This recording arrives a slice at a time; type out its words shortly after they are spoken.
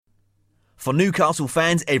For Newcastle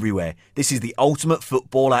fans everywhere, this is the ultimate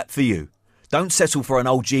football app for you. Don't settle for an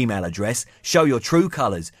old Gmail address. Show your true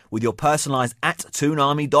colours with your personalised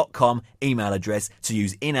 @toonarmy.com email address to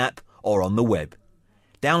use in-app or on the web.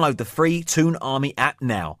 Download the free Toon Army app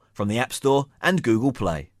now from the App Store and Google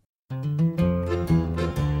Play. I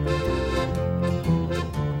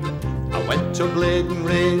went to Bladen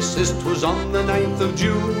Races, 'twas on the 9th of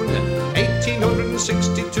June,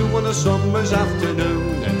 1862 on a summer's afternoon.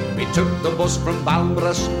 We took the bus from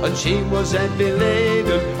Balmbrass and she was heavy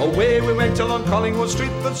laden. Away we went along Collingwood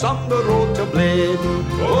Street that's on the road to Bladen.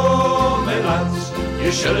 Oh, my lads,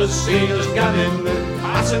 you should have seen us gadding,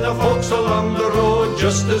 passing the folks along the road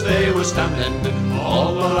just as they were standing.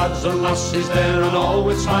 All the lads and lassies there and all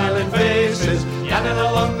with smiling faces, gadding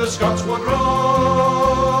along the Scotswood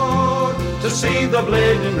Road to see the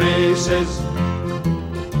Bladen Races.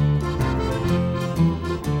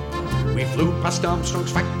 We flew past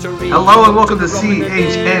Armstrong's factory. Hello and welcome to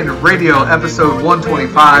CHN Radio, episode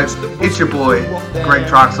 125. It's your boy, Greg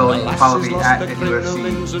Troxel. You can follow me at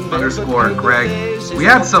 @UFC_Greg. We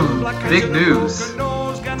had some big news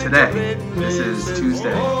today. This is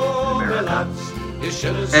Tuesday in America.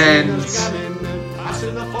 And,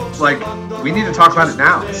 we need to talk about it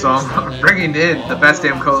now. So I'm bringing in the best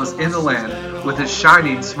damn co-host in the land with his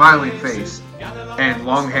shining, smiling face and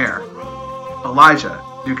long hair, Elijah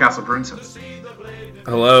Newcastle Brunson.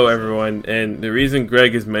 Hello, everyone. And the reason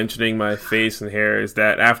Greg is mentioning my face and hair is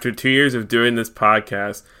that after 2 years of doing this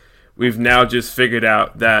podcast, we've now just figured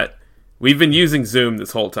out that we've been using Zoom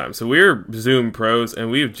this whole time. So we're Zoom pros,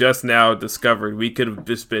 and we've just now discovered we could have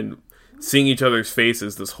just been seeing each other's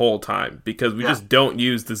faces this whole time because we just don't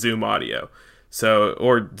use the Zoom audio,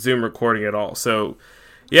 or Zoom recording at all. So,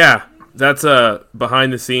 yeah. That's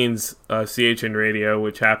behind the scenes CHN Radio,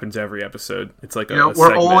 which happens every episode. It's like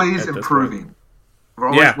we're always improving. We're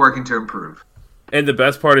always working to improve. And the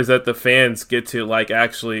best part is that the fans get to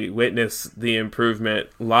actually witness the improvement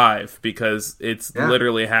live because it's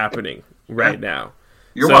literally happening right now.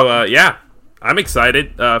 I'm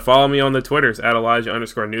excited. Follow me on the Twitters at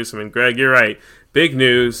Elijah_Newsom. And Greg, you're right. Big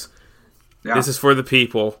news. Yeah. This is for the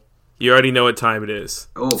people. You already know what time it is.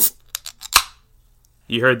 Oh.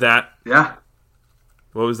 You heard that? Yeah.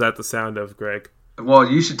 What was that the sound of, Greg? Well,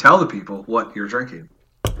 you should tell the people what you're drinking.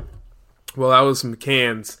 Well, that was some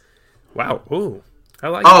cans. Wow. Ooh. I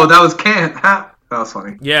like that was can. That was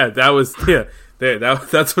funny. Yeah, that was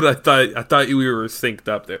that's what I thought. I thought we were synced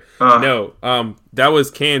up there. No. That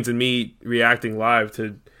was cans and me reacting live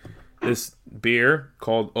to this beer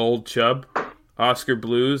called Old Chub Oscar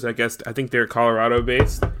Blues. I think they're Colorado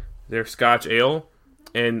based. They're Scotch ale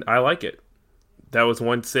and I like it. That was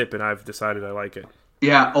one sip, and I've decided I like it.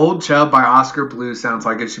 Yeah, Old Chub by Oscar Blue sounds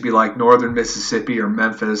like it should be like Northern Mississippi or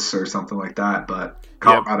Memphis or something like that, but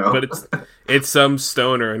Colorado. Yeah, but it's some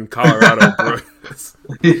stoner in Colorado brewing this.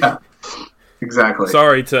 Yeah, exactly.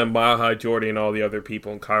 Sorry to Mile High Jordy and all the other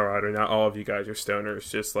people in Colorado. Not all of you guys are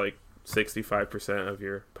stoners, just like 65% of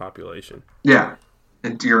your population. Yeah,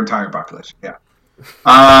 and your entire population, yeah.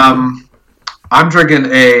 I'm drinking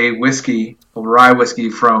a rye whiskey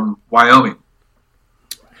from Wyoming.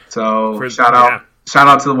 So shout out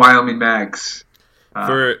to the Wyoming Mags.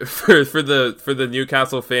 For the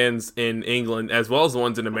Newcastle fans in England as well as the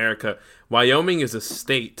ones in America, Wyoming is a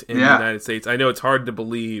state in the United States. I know it's hard to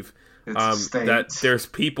believe that there's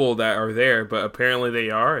people that are there, but apparently they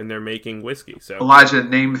are, and they're making whiskey. So Elijah,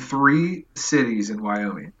 name 3 cities in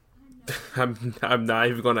Wyoming. I'm not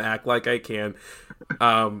even going to act like I can.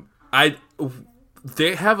 Do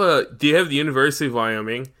you have the University of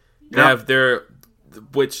Wyoming? They have their.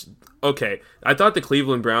 I thought the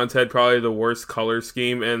Cleveland Browns had probably the worst color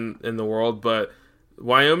scheme in the world, but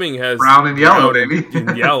Wyoming has brown and yellow, baby.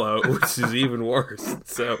 And yellow, which is even worse.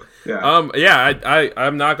 So, I'm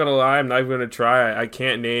not gonna lie, I'm not even gonna try. I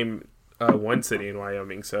can't name one city in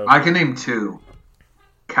Wyoming. So I can name 2.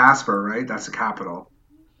 Casper, right? That's the capital,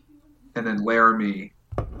 and then Laramie,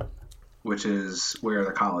 which is where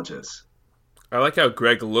the college is. I like how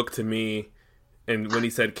Greg looked to me. And when he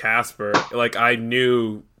said Casper, I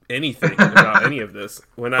knew anything about any of this.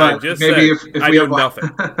 When I just said, I know nothing.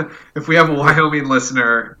 If we have a Wyoming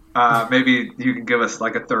listener, maybe you can give us a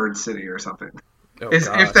 3rd city or something.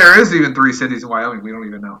 If there is even 3 cities in Wyoming, we don't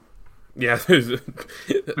even know. Yeah,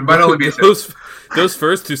 it might only be those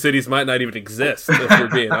first 2 cities might not even exist, if we're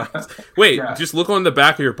being honest. Wait, just look on the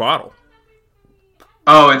back of your bottle.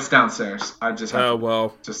 Oh, it's downstairs. I just have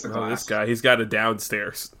just the glass. This guy, he's got a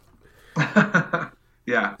downstairs.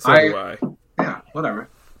 Yeah. So do I. Yeah, whatever.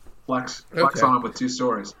 Flex on it with 2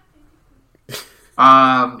 stories.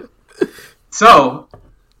 So,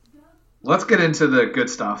 let's get into the good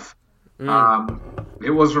stuff.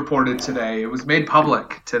 It was reported today. It was made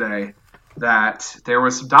public today that there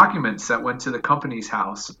was some documents that went to the company's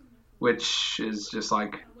house, which is just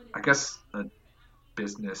like, I guess, a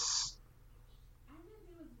business.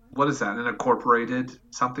 What is that? An incorporated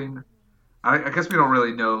something? I guess we don't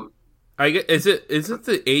really know. Is it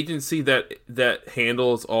the agency that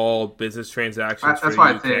handles all business transactions? That's for the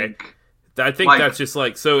what UK? I think. Like, that's just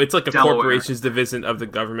like, so it's like a Delaware. corporation's division of the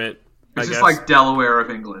government. It's just like Delaware of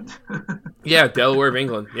England. Yeah, Delaware of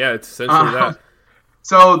England. Yeah, it's essentially that.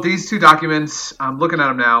 So these two documents, I'm looking at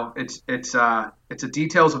them now. It's a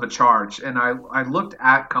details of a charge, and I looked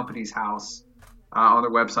at Company's House on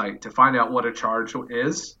their website to find out what a charge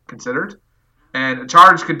is considered. And a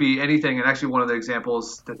charge could be anything, and actually one of the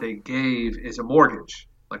examples that they gave is a mortgage.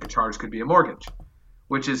 Like a charge could be a mortgage,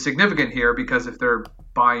 which is significant here because if they're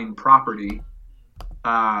buying property,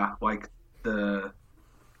 like the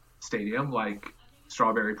stadium, like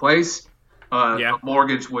Strawberry Place, a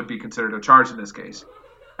mortgage would be considered a charge in this case.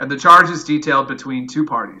 And the charge is detailed between two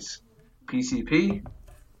parties, PCP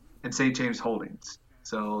and St. James Holdings.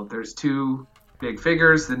 So there's two big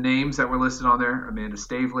figures. The names that were listed on there, Amanda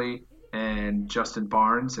Stavely and Justin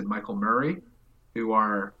Barnes and Michael Murray, who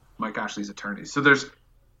are Mike Ashley's attorneys. So there's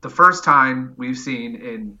the first time we've seen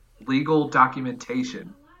in legal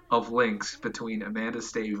documentation of links between Amanda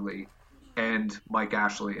Stavely and Mike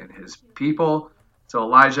Ashley and his people. So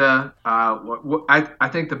Elijah, I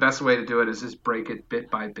think the best way to do it is just break it bit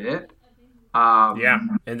by bit. And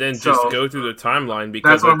then just go through the timeline,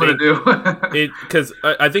 because that's what I'm going to do. Because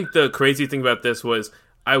I think the crazy thing about this was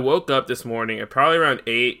I woke up this morning at probably around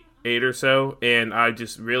 8 or so, and I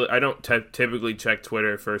just really, I don't typically check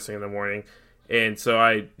Twitter first thing in the morning, and so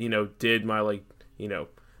I did my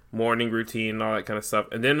morning routine and all that kind of stuff,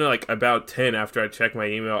 and then like about 10 after I check my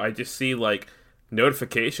email, I just see like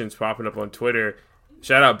notifications popping up on Twitter.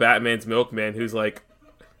 Shout out Batman's Milkman, who's like,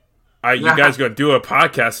 you guys going to do a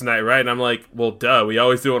podcast tonight, right? And I'm like, well, duh, we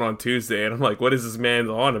always do it on Tuesday. And I'm like, what is this man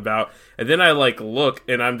on about? And then I like look,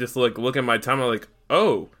 and I'm just like looking at my time. I'm like,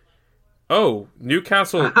 oh,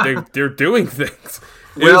 Newcastle, they're doing things.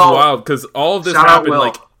 It was wild because all of this happened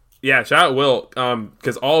like, yeah, shout out Will,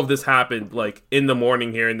 because all of this happened like in the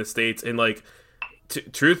morning here in the States. And like,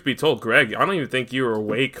 truth be told, Greg, I don't even think you were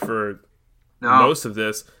awake for most of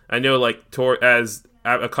this. I know like as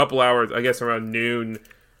a couple hours, I guess around noon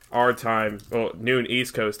our time, noon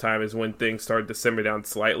East Coast time is when things started to simmer down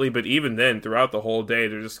slightly. But even then, throughout the whole day,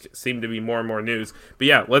 there just seemed to be more and more news. But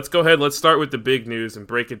yeah, let's go ahead. Let's start with the big news and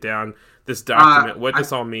break it down. This document, what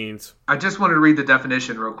this all means. I just wanted to read the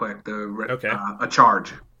definition real quick. Okay. A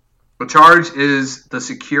charge. A charge is the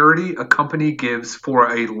security a company gives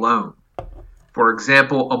for a loan. For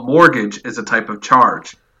example, a mortgage is a type of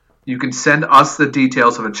charge. You can send us the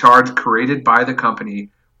details of a charge created by the company.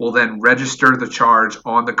 We'll then register the charge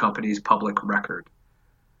on the company's public record.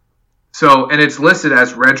 So, and it's listed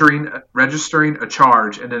as registering a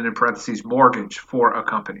charge and then in parentheses mortgage for a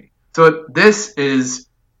company. So this is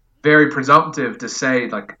very presumptive to say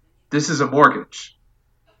like this is a mortgage.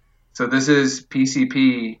 So this is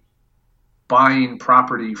PCP buying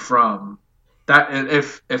property from that.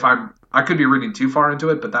 If I could be reading too far into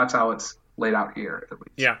it, but that's how it's laid out here at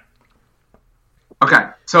least. Yeah. Okay,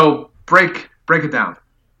 so break it down.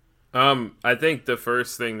 I think the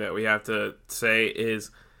first thing that we have to say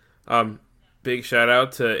is big shout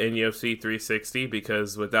out to NUFC 360,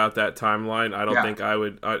 because without that timeline, I don't think I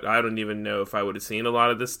would. I don't even know if I would have seen a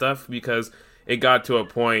lot of this stuff, because it got to a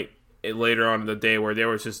point later on in the day where there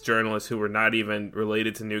was just journalists who were not even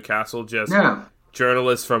related to Newcastle, just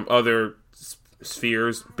journalists from other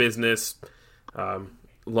spheres, business,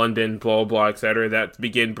 London, blah, blah, etc., that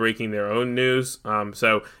begin breaking their own news.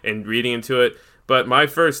 And reading into it. But my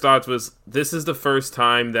first thoughts was, this is the first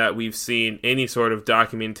time that we've seen any sort of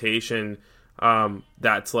documentation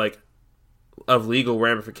that's like of legal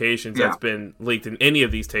ramifications that's been leaked in any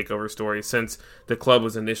of these takeover stories since the club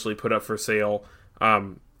was initially put up for sale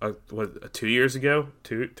 2 years ago?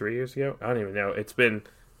 3 years ago? I don't even know. It's been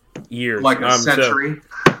years. Like a century.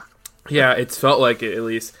 Yeah, it's felt like it at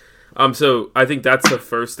least. So I think that's the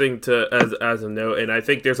first thing to as a note, and I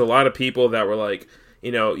think there's a lot of people that were like,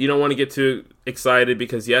 you don't want to get too excited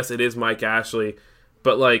because yes, it is Mike Ashley,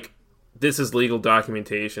 but like this is legal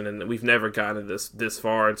documentation, and we've never gotten this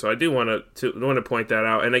far, and so I do want to point that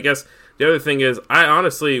out. And I guess the other thing is, I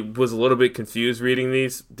honestly was a little bit confused reading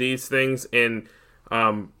these things, and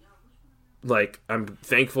like I'm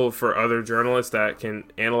thankful for other journalists that can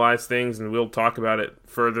analyze things, and we'll talk about it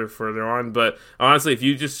further on. But honestly, if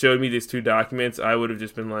you just showed me these two documents, I would have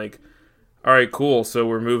just been like, all right, cool, so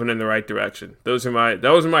we're moving in the right direction. Those are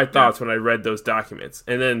my thoughts when I read those documents.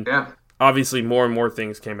 And then obviously more and more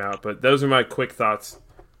things came out, but those are my quick thoughts.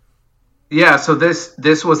 Yeah, so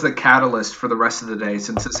this was the catalyst for the rest of the day,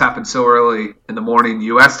 since this happened so early in the morning,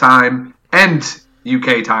 U.S. time and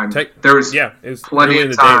UK time. There was it was plenty early of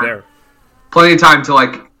in the time, day there. plenty of time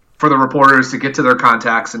to for the reporters to get to their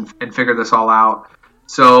contacts and figure this all out.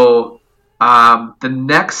 So the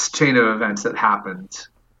next chain of events that happened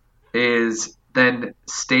is then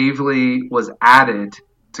Stavely was added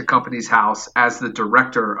to Company's House as the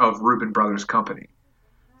director of Reuben Brothers Company.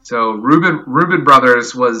 So Reuben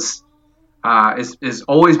Brothers is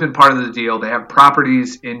always been part of the deal. They have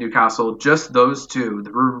properties in Newcastle. Just those two,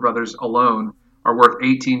 the Reuben Brothers alone, are worth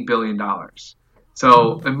 $18 billion.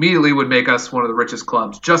 So immediately would make us one of the richest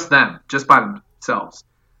clubs. Just them, just by themselves.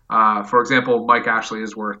 For example, Mike Ashley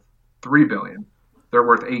is worth $3 billion. They're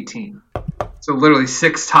worth 18. So literally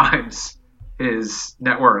 6 times his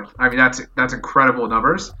net worth. I mean, that's incredible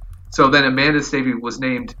numbers. So then Amanda Stavely was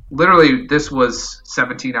named. Literally, this was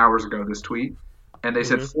 17 hours ago. This tweet. And they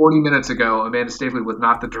said 40 minutes ago, Amanda Stavely was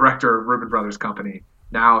not the director of Reuben Brothers Company.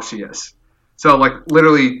 Now she is. So,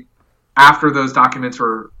 literally, after those documents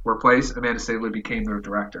were placed, Amanda Stavely became their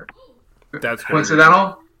director. That's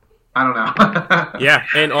coincidental? I don't know. Yeah,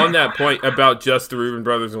 and on that point about just the Reuben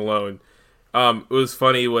Brothers alone, it was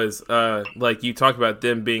funny was, you talked about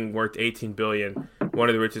them being worth $18 billion, one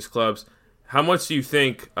of the richest clubs. How much do you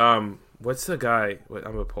think, what's the guy, I'm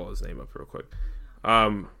going to pull his name up real quick.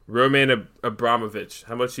 Roman Abramovich.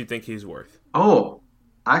 How much do you think he's worth? Oh,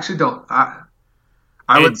 I actually don't.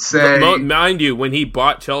 I would say, mind you, when he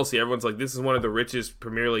bought Chelsea, everyone's like, "This is one of the richest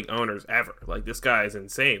Premier League owners ever." Like, this guy is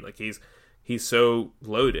insane. Like, he's so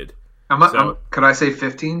loaded. Could I say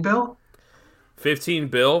 15 bill? 15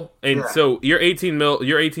 bill, and so your 18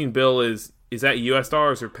 bill is that U.S.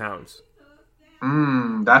 dollars or pounds?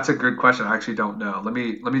 That's a good question. I actually don't know. Let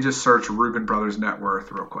me just search Reuben Brothers net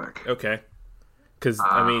worth real quick. Okay. Because,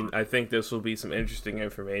 I think this will be some interesting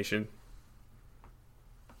information.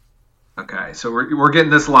 Okay, so we're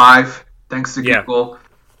getting this live, thanks to Google.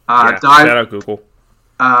 Shout out Google.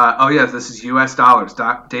 This is U.S. dollars.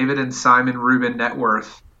 David and Simon Reuben net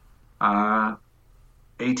worth, $18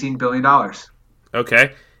 billion.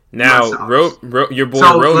 Okay. Now, your boy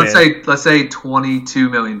so Roman. let's say 22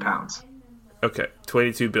 million pounds. Okay,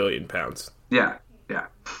 22 billion pounds. Yeah,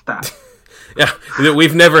 that. Yeah,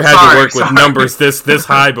 we've never had to work with numbers this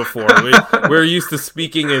high before. We're used to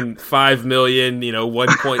speaking in 5 million,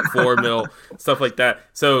 1.4 mil, stuff like that.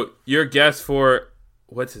 So your guess for,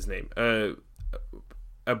 what's his name?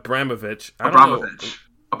 Abramovich.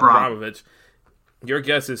 Abramovich. Your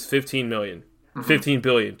guess is 15 million. 15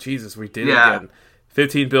 billion. Jesus, we did it again.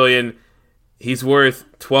 15 billion. He's worth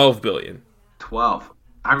 12 billion. 12.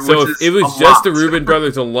 So if it was just the Reuben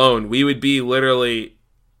Brothers alone, we would be literally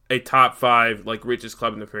a top 5 richest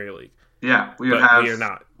club in the Premier League. Yeah, we are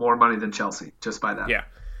not more money than Chelsea just by that. Yeah,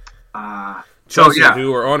 Chelsea,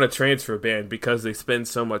 who are on a transfer ban because they spend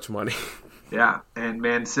so much money. Yeah, and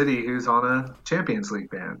Man City, who's on a Champions League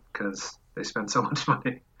ban because they spend so much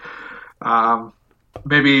money.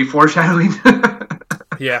 Maybe foreshadowing.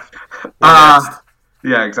 Yeah.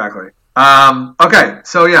 Yeah, exactly. Okay,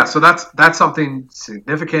 so that's something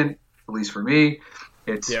significant, at least for me.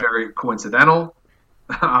 It's very coincidental.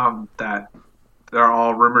 That they're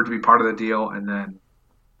all rumored to be part of the deal, and then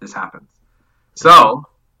this happens. So,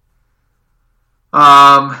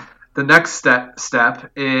 the next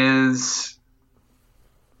step is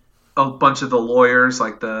a bunch of the lawyers,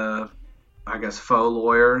 faux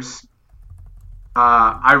lawyers.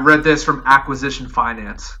 I read this from Acquisition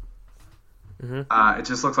Finance. It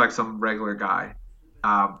just looks like some regular guy.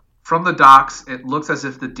 From the docs, it looks as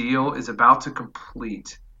if the deal is about to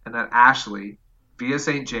complete, and that Ashley, via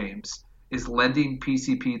St. James, is lending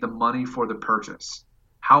PCP the money for the purchase.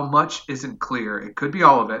 How much isn't clear. It could be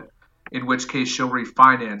all of it, in which case she'll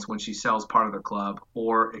refinance when she sells part of the club,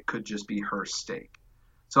 or it could just be her stake.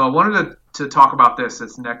 So I wanted to talk about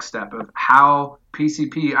this next step of how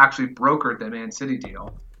PCP actually brokered the Man City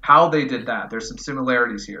deal, how they did that. There's some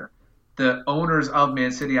similarities here. The owners of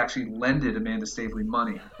Man City actually lended Amanda Stavely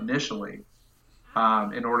money initially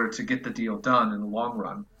in order to get the deal done in the long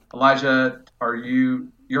run. Elijah,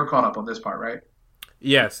 you're caught up on this part, right?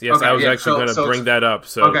 Yes. Okay, I was actually going to bring that up.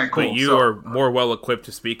 So, okay, cool. But you are more well equipped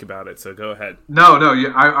to speak about it, so go ahead. No,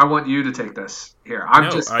 I want you to take this here.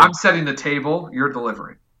 I'm setting the table. You're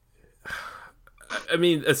delivering. I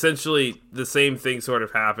mean, essentially, the same thing sort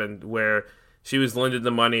of happened where she was lended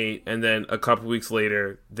the money, and then a couple weeks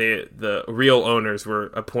later, the real owners were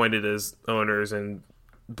appointed as owners, and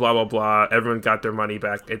blah blah blah. Everyone got their money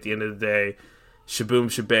back at the end of the day. Shaboom,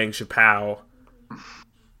 shabang, shapow.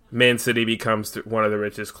 Man City becomes one of the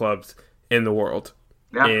richest clubs. in the world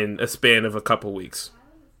in a span of a couple weeks.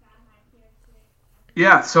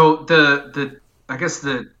 Yeah, so I guess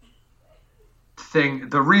the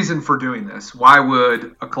reason for doing this, why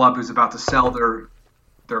would a club who's about to sell their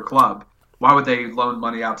club, why would they loan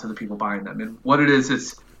money out to the people buying them? And what it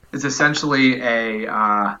is essentially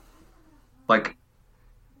a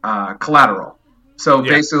collateral. So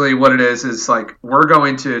basically what it is like, we're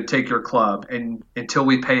going to take your club, and until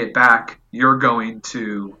we pay it back, you're going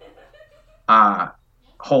to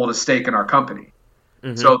hold a stake in our company.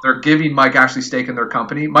 Mm-hmm. So they're giving Mike Ashley stake in their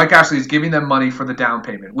company. Mike Ashley is giving them money for the down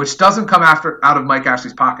payment, which doesn't come out of Mike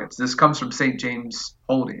Ashley's pockets. This comes from St. James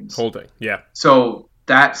Holdings. So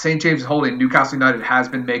that St. James Holding, Newcastle United has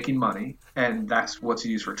been making money, and that's what's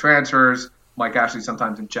used for transfers. Mike Ashley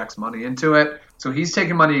sometimes injects money into it. So he's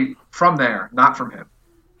taking money from there, not from him,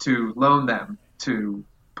 to loan them to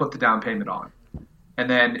put the down payment on. And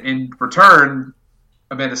then in return,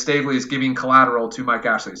 Amanda Stavely is giving collateral to Mike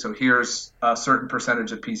Ashley. So here's a certain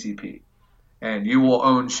percentage of PCP. And you will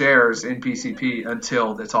own shares in PCP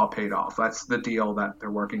until it's all paid off. That's the deal that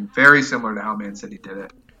they're working. Very similar to how Man City did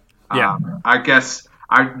it. Yeah. I guess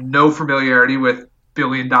I have no familiarity with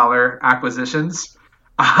billion-dollar acquisitions.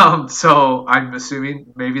 So I'm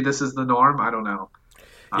assuming maybe this is the norm. I don't know.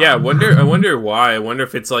 Yeah, I wonder why. I wonder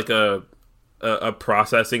if it's like a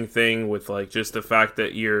processing thing with like just the fact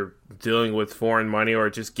that you're dealing with foreign money, or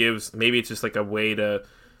it just gives, maybe it's just like a way to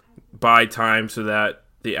buy time so that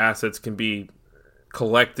the assets can be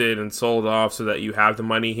collected and sold off so that you have the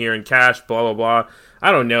money here in cash, blah, blah, blah.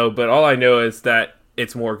 I don't know, but all I know is that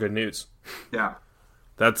it's more good news. Yeah.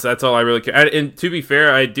 That's all I really care. And to be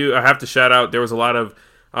fair, I have to shout out, there was a lot of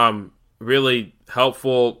really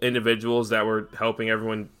helpful individuals that were helping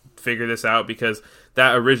everyone figure this out, because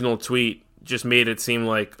that original tweet just made it seem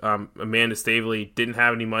like Amanda Stavely didn't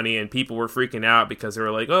have any money, and people were freaking out because they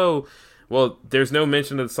were like, oh, well, there's no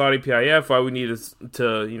mention of the Saudi PIF, why we need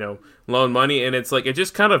to loan money. And it's like, it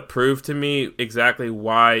just kind of proved to me exactly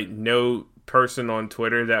why no person on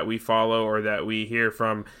Twitter that we follow or that we hear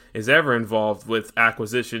from is ever involved with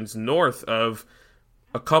acquisitions north of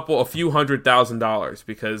a few $100,000,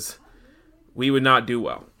 because we would not do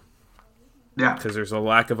well. Yeah, because there's a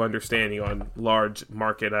lack of understanding on large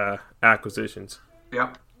market acquisitions.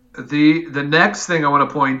 Yep. The next thing I want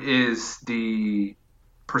to point is the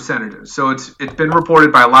percentages. So it's been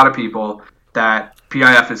reported by a lot of people that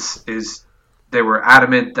PIF is they were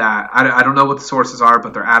adamant that, I don't know what the sources are,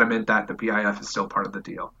 but they're adamant that the PIF is still part of the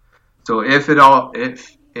deal. So if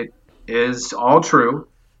it is all true,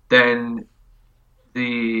 then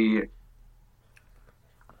the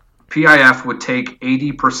PIF would take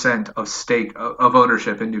 80% of stake of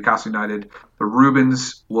ownership in Newcastle United. The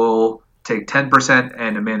Rubens will take 10%,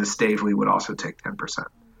 and Amanda Stavely would also take 10%.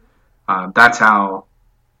 That's how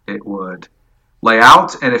it would lay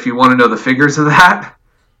out. And if you want to know the figures of that,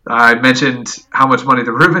 I mentioned how much money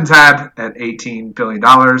the Rubens had at $18 billion.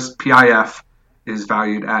 PIF is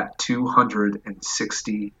valued at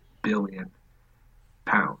 260 billion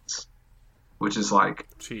pounds, which is like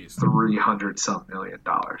 $300-some million.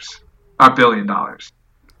 $1 billion.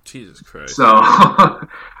 Jesus Christ. So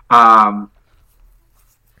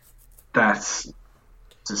that's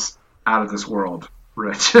just out of this world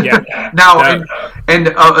rich. Yeah. Now,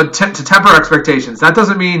 to temper expectations, that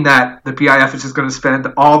doesn't mean that the PIF is just going to spend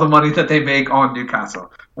all the money that they make on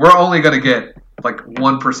Newcastle. We're only going to get like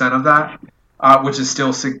 1% of that, which is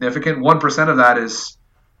still significant. 1% of that is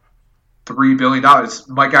 $3 billion.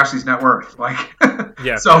 Mike Ashley's net worth.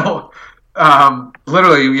 Yeah. So,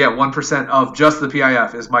 literally, 1% of just the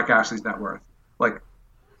PIF is Mike Ashley's net worth.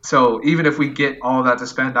 So even if we get all that to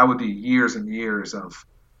spend, that would be years and years of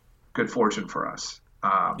good fortune for us.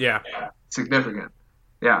 Significant.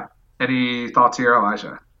 Yeah. Any thoughts here,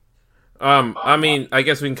 Elijah? I mean, I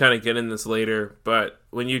guess we can kind of get in this later, but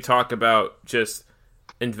when you talk about just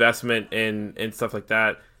investment and stuff like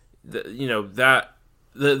that,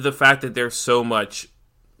 the fact that there's so much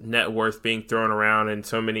net worth being thrown around and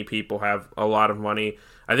so many people have a lot of money,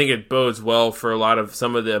 I think it bodes well for a lot of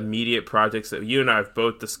some of the immediate projects that you and I have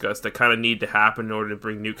both discussed that kind of need to happen in order to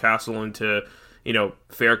bring Newcastle into,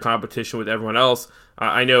 fair competition with everyone else.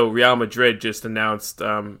 I know Real Madrid just announced,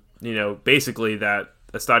 basically that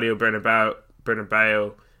Estadio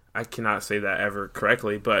Bernabeu, I cannot say that ever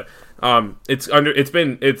correctly, but it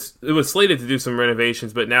was slated to do some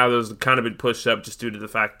renovations, but now those have kind of been pushed up just due to the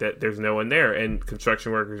fact that there's no one there and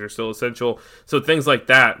construction workers are still essential. So things like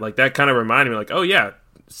that kind of reminded me, oh yeah,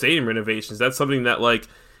 stadium renovations. That's something that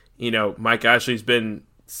Mike Ashley's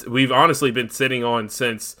we've honestly been sitting on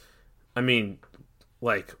since,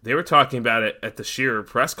 they were talking about it at the Shearer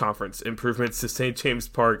press conference, improvements to St. James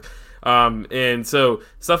Park. And so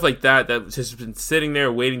stuff like that's just been sitting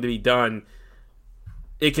there waiting to be done.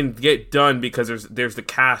 It can get done because there's the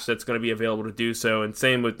cash that's going to be available to do so. And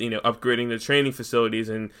same with, upgrading the training facilities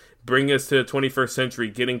and bringing us to the 21st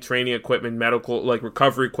century, getting training equipment, medical, like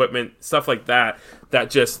recovery equipment, stuff like that.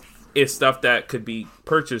 That just is stuff that could be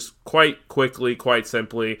purchased quite quickly, quite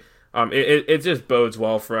simply. It just bodes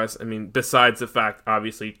well for us. I mean, besides the fact,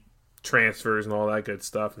 obviously, transfers and all that good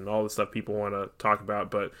stuff and all the stuff people want to talk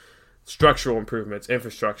about, but structural improvements,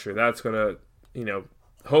 infrastructure, that's going to,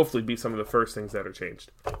 hopefully be some of the first things that are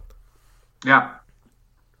changed. Yeah.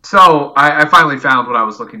 So I finally found what I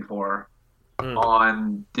was looking for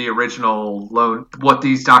on the original loan, what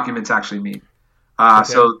these documents actually mean. Okay.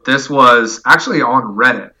 So this was actually on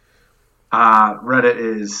Reddit. Reddit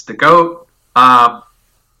is the GOAT.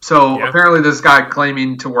 Apparently this guy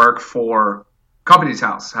claiming to work for Company's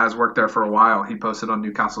House has worked there for a while. He posted on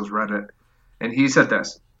Newcastle's Reddit, and he said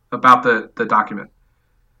this about the document.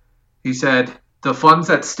 He said, the funds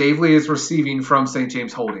that Stavely is receiving from St.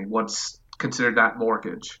 James Holding, what's considered that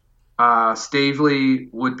mortgage, Stavely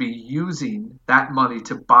would be using that money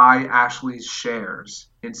to buy Ashley's shares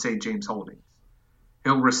in St. James Holdings.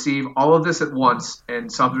 He'll receive all of this at once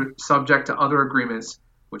and subject to other agreements,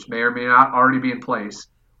 which may or may not already be in place,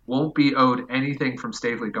 won't be owed anything from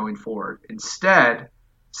Stavely going forward. Instead,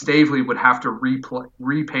 Stavely would have to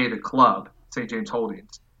repay the club, St. James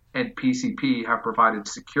Holdings, and PCP have provided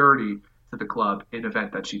security to the club in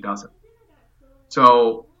event that she doesn't.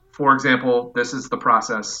 So, for example, this is the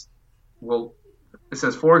process. It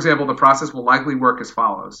says, for example, the process will likely work as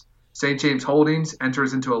follows. St. James Holdings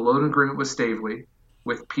enters into a loan agreement with Stavely,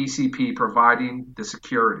 with PCP providing the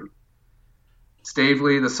security.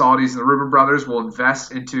 Stavely, the Saudis, and the Reuben brothers will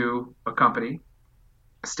invest into a company.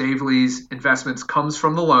 Stavely's investments comes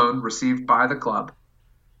from the loan received by the club.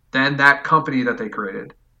 Then that company that they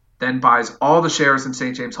created then buys all the shares in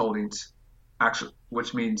St. James Holdings, actually,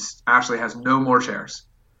 which means Ashley has no more shares.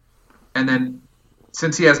 And then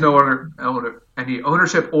since he has no any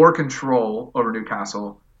ownership or control over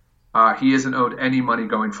Newcastle, he isn't owed any money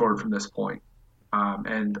going forward from this point.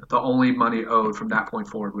 And the only money owed from that point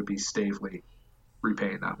forward would be Stavely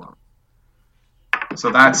repaying that loan.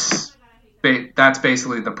 So that's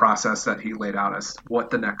basically the process that he laid out as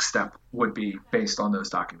what the next step would be based on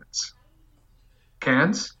those documents.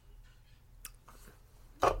 Cans?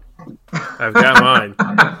 I've got mine.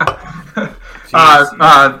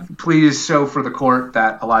 Please show for the court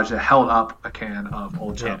that Elijah held up a can of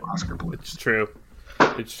Old Chub Oscar Blue. It's true.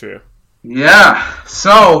 It's true. Yeah.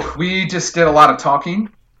 So we just did a lot of talking.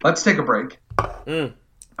 Let's take a break.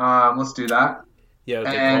 Let's do that. Yeah.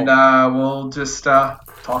 And we'll just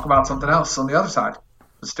talk about something else on the other side.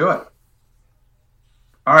 Let's do it.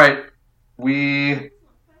 All right. We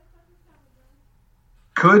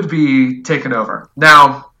could be taken over.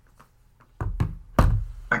 Now,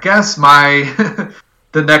 I guess the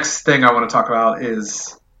next thing I want to talk about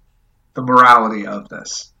is the morality of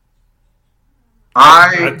this.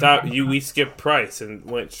 I thought we skipped price and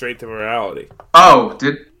went straight to morality. Oh,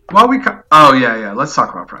 yeah. Let's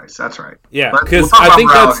talk about price. That's right. Yeah, because I think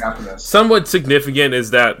that's somewhat significant.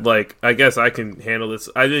 Is that I guess I can handle this.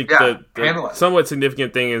 I think the somewhat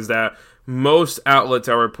significant thing is that most outlets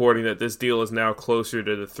are reporting that this deal is now closer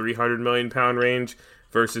to the £300 million range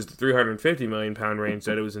versus the £350 million range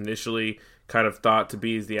that it was initially kind of thought to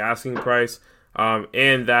be as the asking price,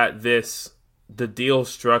 and that the deal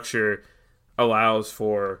structure allows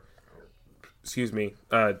for,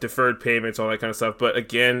 deferred payments, all that kind of stuff. But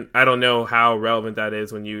again, I don't know how relevant that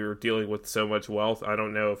is when you're dealing with so much wealth. I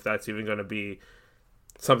don't know if that's even going to be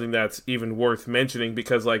something that's even worth mentioning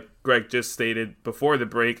because, like Greg just stated before the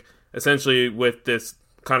break, essentially with this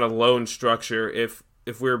kind of loan structure, if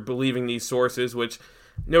we're believing these sources, which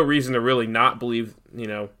no reason to really not believe,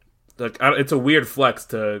 it's a weird flex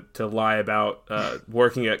to lie about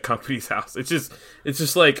working at Company's House. It's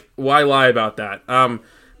just like, why lie about that?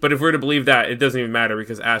 But if we're to believe that, it doesn't even matter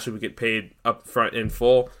because Ashley would get paid up front in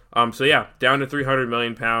full. So yeah, down to £300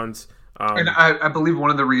 million. And I believe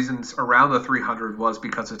one of the reasons around the 300 was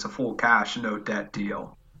because it's a full cash, no debt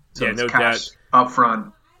deal. So yeah, it's no cash debt up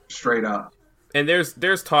front, straight up. And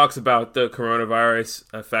there's talks about the coronavirus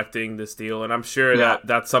affecting this deal, and I'm sure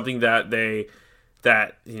that's something that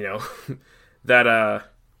that the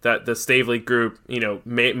Stavely group,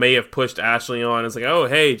 may have pushed Ashley on. It's like, oh,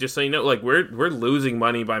 hey, just so you know, we're losing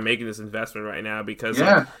money by making this investment right now because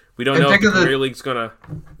we don't know if the Premier League's gonna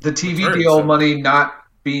the TV deal money not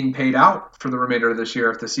being paid out for the remainder of this year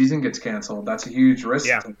if the season gets canceled. That's a huge risk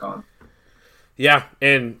to take on. Yeah,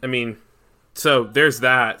 and I mean, so there's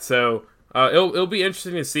that. So It'll be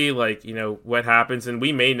interesting to see, like, what happens, and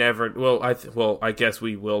we may never. Well, I guess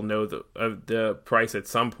we will know the price at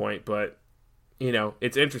some point, but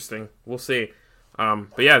it's interesting. We'll see.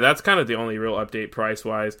 But yeah, that's kind of the only real update price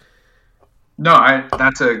wise. No,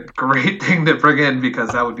 that's a great thing to bring in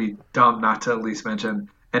because that would be dumb not to at least mention.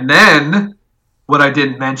 And then what I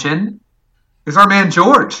didn't mention is our man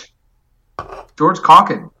George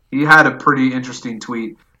Calkin. He had a pretty interesting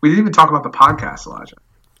tweet. We didn't even talk about the podcast, Elijah.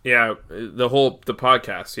 Yeah, the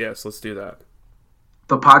podcast. Yes, let's do that.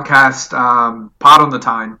 The podcast, Pot on the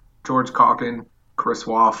Time, George Calkin, Chris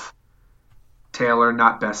Wolf, Taylor,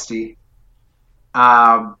 not Bestie.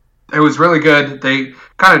 It was really good. They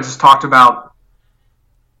kind of just talked about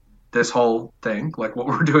this whole thing, like what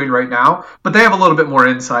we're doing right now, but they have a little bit more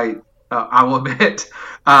insight. I will admit,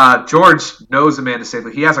 George knows Amanda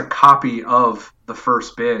Staveley. He has a copy of the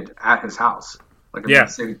first bid at his house. Like Amanda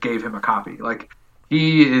Staveley gave him a copy. Like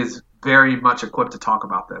he is very much equipped to talk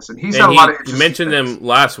about this, and he's had a lot of interesting He mentioned things. them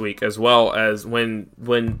last week as well as when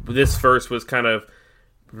this first was kind of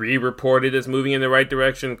re-reported as moving in the right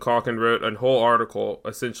direction. Calkin wrote a whole article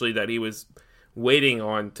essentially that he was waiting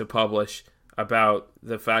on to publish about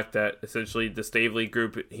the fact that essentially the Staveley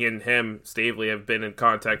group, he and Staveley, have been in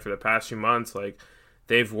contact for the past few months. Like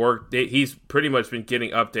they've worked. He's pretty much been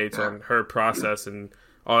getting updates on her process and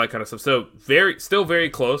all that kind of stuff. So still very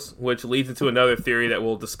close, which leads into another theory that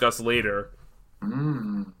we'll discuss later.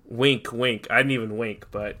 Wink, wink. I didn't even wink,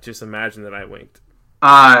 but just imagine that I winked.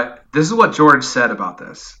 This is what George said about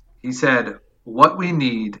this. He said, "What we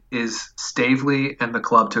need is Staveley and the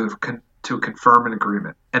club to confirm an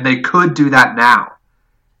agreement, and they could do that now."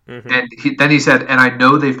 And then he said, "And I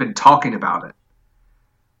know they've been talking about it,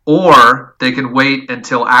 or they can wait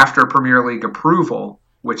until after Premier League approval,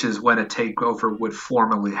 which is when a takeover would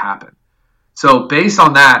formally happen." So based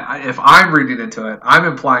on that, if I'm reading into it, I'm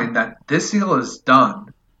implying that this deal is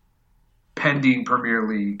done pending Premier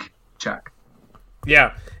League check.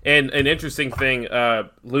 Yeah, and an interesting thing,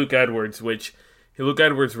 Luke Edwards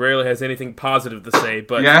rarely has anything positive to say,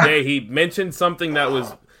 but today he mentioned something that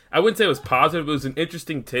was, I wouldn't say it was positive, it was an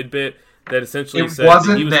interesting tidbit that essentially said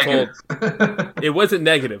he was negative. told it wasn't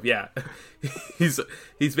negative. Yeah, he's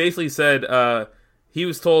basically said he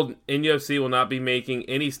was told NUFC will not be making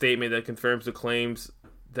any statement that confirms the claims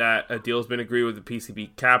that a deal has been agreed with the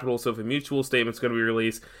PCB Capital. So if a mutual statement is going to be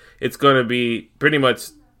released, it's going to be pretty much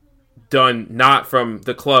done not from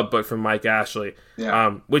the club but from Mike Ashley,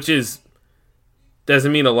 which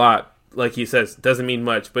doesn't mean a lot. Like he says, doesn't mean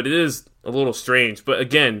much, but it is a little strange. But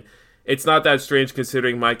again, it's not that strange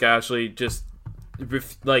considering Mike Ashley just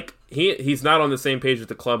like he's not on the same page with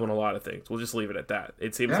the club on a lot of things. We'll just leave it at that.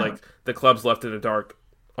 It seems like the club's left in the dark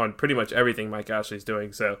on pretty much everything Mike Ashley's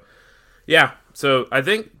doing. So yeah, so I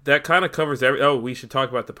think that kind of covers every. Oh, we should talk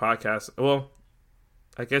about the podcast. Well,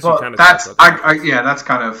 I guess you kind of. That's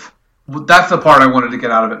that's the part I wanted to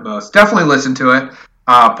get out of it most. Definitely listen to it.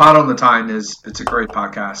 Pot on the Time it's a great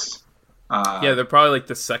podcast. They're probably like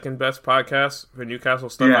the second best podcast for Newcastle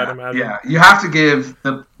stuff, I'd imagine. Yeah, you have to give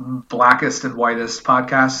the blackest and whitest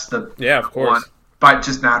podcast of course, one, but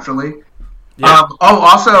just naturally. Yeah.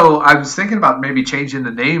 Also, I was thinking about maybe changing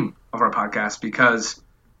the name of our podcast because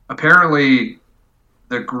apparently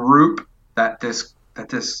the group that this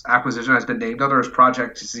acquisition has been named under is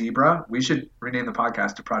Project Zebra. We should rename the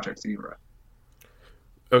podcast to Project Zebra.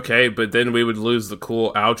 Okay, but then we would lose the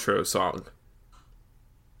cool outro song.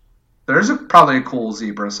 There's probably a cool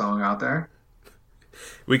Zebra song out there.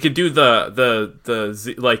 We could do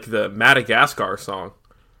the Madagascar song.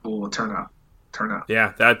 Ooh, turn up.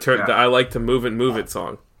 Yeah, I like to move it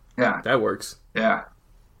song. Yeah, that works. Yeah.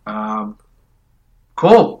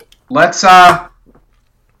 Cool. Let's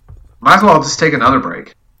might as well just take another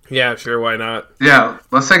break. Yeah, sure. Why not? Yeah,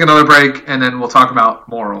 let's take another break and then we'll talk about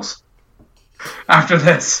morals after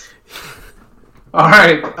this. All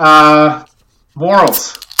right.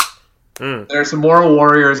 Morals. There's some moral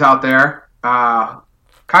warriors out there,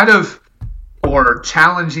 kind of, or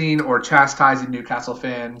challenging or chastising Newcastle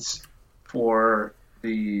fans for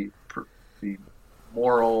the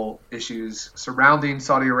moral issues surrounding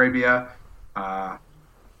Saudi Arabia.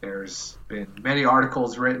 There's been many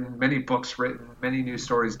articles written, many books written, many news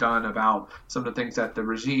stories done about some of the things that the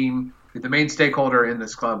regime, the main stakeholder in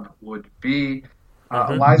this club, would be.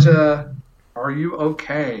 Elijah, are you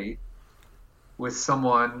okay with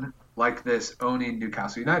someone like this owning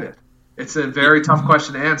Newcastle United? It's a very tough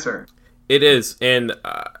question to answer. It is, and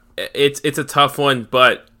it's a tough one,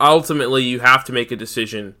 but ultimately you have to make a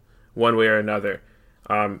decision one way or another.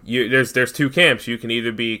 There's two camps. You can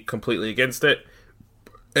either be completely against it,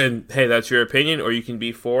 and hey, that's your opinion, or you can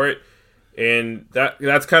be for it And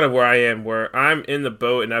that's kind of where I am, where I'm in the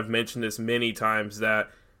boat, and I've mentioned this many times, that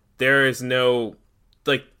there is no,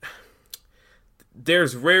 like,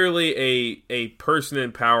 there's rarely a person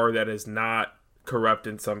in power that is not corrupt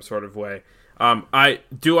in some sort of way.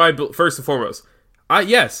 First and foremost,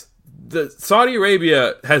 yes, Saudi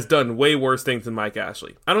Arabia has done way worse things than Mike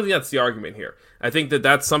Ashley. I don't think that's the argument here. I think that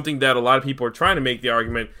that's something that a lot of people are trying to make the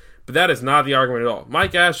argument, but that is not the argument at all.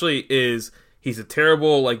 Mike Ashley he's a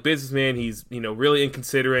terrible, like, businessman. He's, really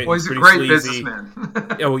inconsiderate. Well, he's a great businessman.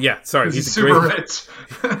 Oh, yeah, sorry. He's super rich.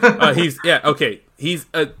 He's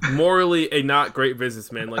morally a not great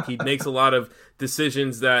businessman. Like, he makes a lot of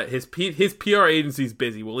decisions that his PR agency's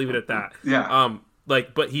busy. We'll leave it at that. Yeah.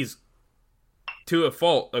 But he's, to a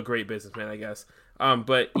fault, a great businessman, I guess.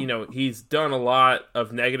 But, he's done a lot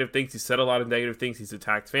of negative things. He's said a lot of negative things. He's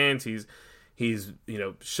attacked fans. He's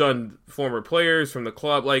shunned former players from the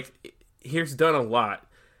club. Like, he's done a lot.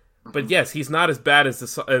 But yes, he's not as bad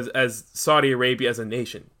as Saudi Arabia as a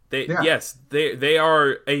nation. Yes, they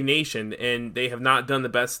are a nation, and they have not done the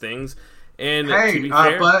best things. And hey, to be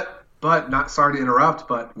fair, but not sorry to interrupt,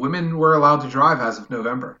 but women were allowed to drive as of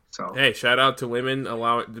November. So hey, shout out to women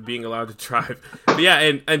being allowed to drive. But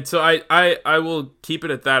yeah, and so I will keep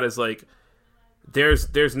it at that, as like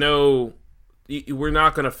there's no, we're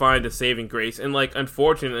not going to find a saving grace, and like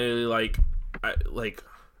unfortunately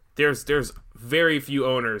there's very few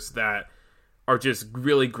owners that are just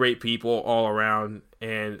really great people all around.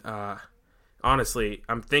 And honestly,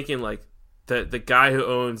 I'm thinking like the guy who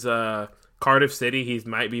owns Cardiff City, he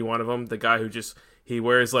might be one of them. The guy who he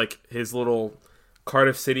wears like his little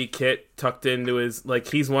Cardiff City kit tucked into his, like,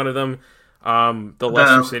 he's one of them. The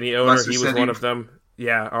Leicester City owner, he was one of them.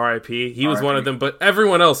 Yeah, R.I.P. He was one of them, but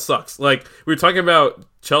everyone else sucks. Like, we were talking about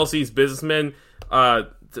Chelsea's businessman,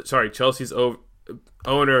 Chelsea's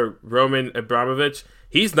owner, Roman Abramovich.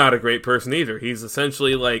 He's not a great person either. He's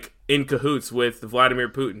essentially like in cahoots with Vladimir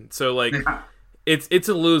Putin. So like, it's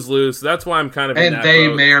a lose-lose. So that's why I'm kind of in that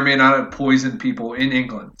boat. May or may not have poisoned people in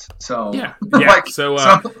England. So yeah. Like, so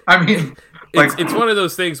I mean, like, it's one of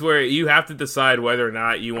those things where you have to decide whether or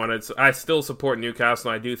not you want to. I still support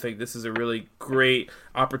Newcastle. And I do think this is a really great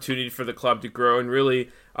opportunity for the club to grow and really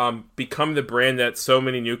become the brand that so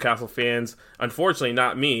many Newcastle fans, unfortunately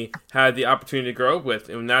not me, had the opportunity to grow up with,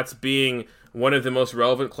 and that's being one of the most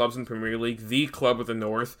relevant clubs in Premier League, the club of the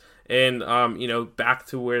North, and back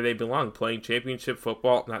to where they belong, playing Champions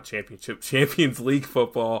League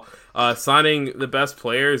football, signing the best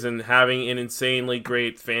players, and having an insanely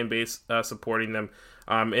great fan base supporting them.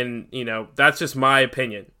 And that's just my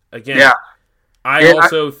opinion. Again, yeah. I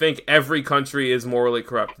also think every country is morally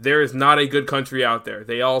corrupt. There is not a good country out there.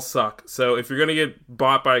 They all suck. So if you're going to get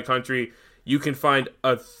bought by a country, you can find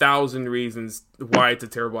 1,000 reasons why it's a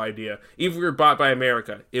terrible idea. Even if you were bought by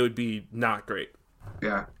America, it would be not great.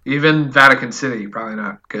 Yeah, even Vatican City, probably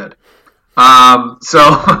not good.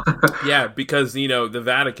 Yeah, because the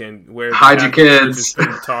Vatican, where hide your kids,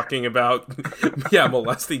 talking about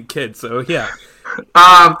molesting kids. So yeah.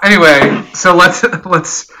 Anyway, so let's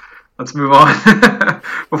move on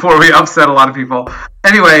before we upset a lot of people.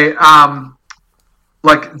 Anyway, I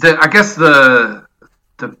guess the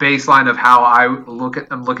baseline of how I'm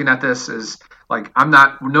looking at this is like,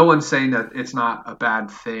 no one's saying that it's not a bad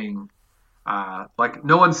thing.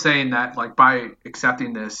 No one's saying that like by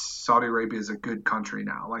accepting this, Saudi Arabia is a good country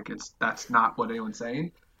now. Like that's not what anyone's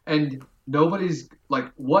saying. And nobody's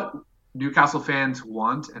like, what Newcastle fans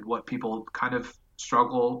want and what people kind of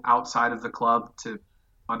struggle outside of the club to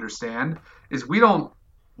understand is we're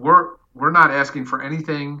not asking for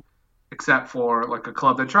anything except for like a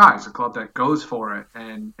club that tries, a club that goes for it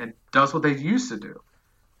and does what they used to do.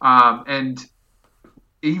 And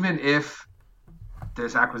even if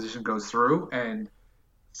this acquisition goes through and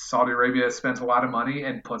Saudi Arabia spends a lot of money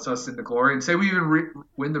and puts us into glory, and say we even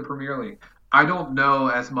win the Premier League, I don't know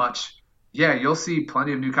as much. Yeah, you'll see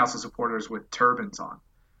plenty of Newcastle supporters with turbans on,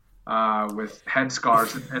 with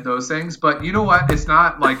headscarves and those things. But you know what? It's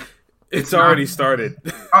not like it's already started.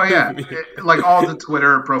 Oh yeah, like all the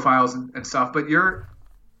Twitter profiles and stuff. But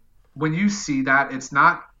when you see that, it's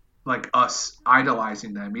not like us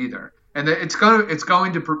idolizing them either, and it's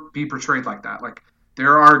going to be portrayed like that. Like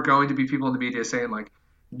there are going to be people in the media saying like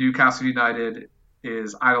Newcastle United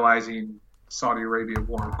is idolizing Saudi Arabia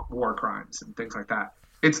war crimes and things like that.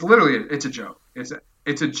 It's literally it's a joke. It's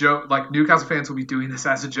a joke. Like Newcastle fans will be doing this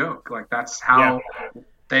as a joke. Like that's how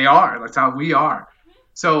they are. That's how we are.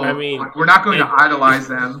 So I mean, like, we're not going to idolize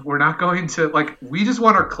them. We're not going to we just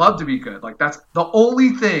want our club to be good. Like that's the only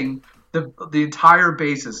thing, the entire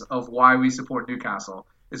basis of why we support Newcastle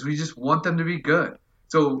is we just want them to be good.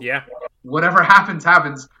 So whatever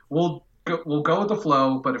happens, we'll we'll go with the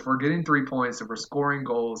flow. But if we're getting 3 points, if we're scoring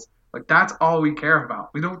goals, like that's all we care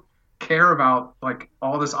about. We don't care about like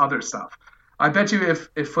all this other stuff. I bet you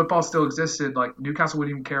if football still existed, like Newcastle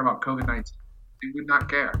wouldn't even care about COVID-19. They would not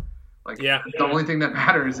care. Like the only thing that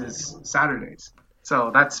matters is Saturdays.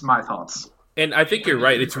 So that's my thoughts. And I think you're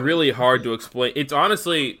right. It's really hard to explain. It's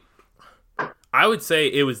honestly, I would say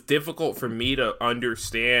it was difficult for me to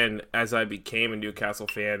understand as I became a Newcastle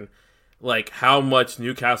fan, like how much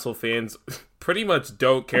Newcastle fans pretty much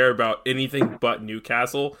don't care about anything but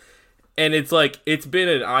Newcastle. And it's like, it's been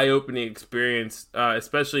an eye-opening experience,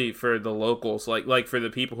 especially for the locals, like for the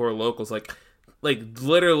people who are locals, like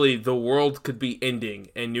literally the world could be ending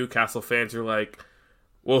and Newcastle fans are like,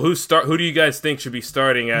 well, who do you guys think should be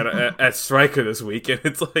starting at striker this week? And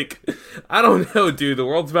it's like, I don't know, dude, the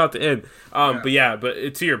world's about to end. But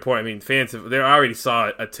to your point, I mean, fans, I already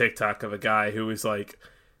saw a TikTok of a guy who was like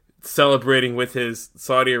celebrating with his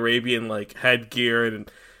Saudi Arabian like headgear,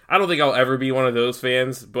 and I don't think I'll ever be one of those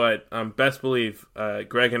fans, but best believe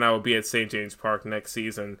Greg and I will be at St. James Park next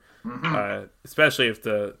season, especially if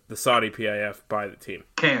the Saudi PIF buy the team.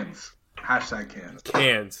 Cans. #cans.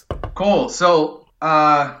 Cans. Cool. So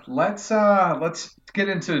let's get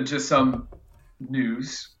into just some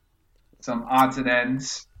news, some odds and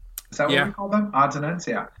ends. Is that what we call them? Odds and ends?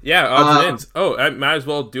 Yeah. Yeah, odds and ends. Oh, I might as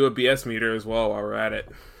well do a BS meter as well while we're at it.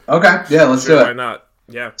 Okay. Yeah, let's do it. Why not?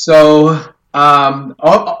 Yeah. So,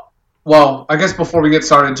 well, I guess before we get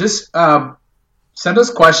started, just send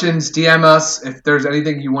us questions, DM us if there's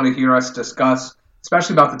anything you want to hear us discuss,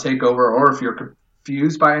 especially about the takeover, or if you're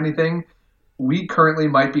confused by anything. We currently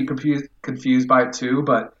might be confused by it too,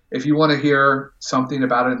 but if you want to hear something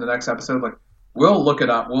about it in the next episode, like we'll look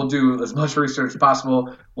it up. We'll do as much research as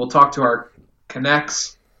possible. We'll talk to our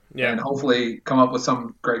connects and hopefully come up with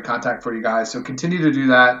some great contact for you guys. So continue to do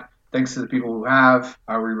that. Thanks to the people who have.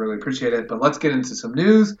 We really appreciate it. But let's get into some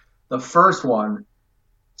news. The first one,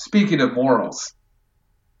 speaking of morals,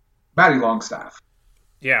 Matty Longstaff.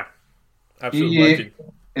 Yeah, absolutely. He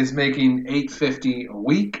is making $850 a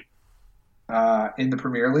week in the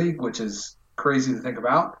Premier League, which is crazy to think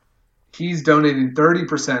about. He's donating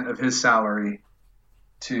 30% of his salary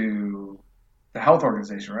to the health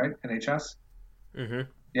organization, right? NHS? Mm-hmm.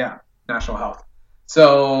 Yeah, National Health.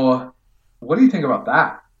 So what do you think about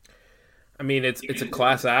that? I mean, it's a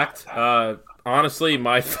class act. Honestly,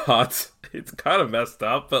 my thoughts, it's kind of messed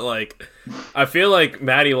up, but like, I feel like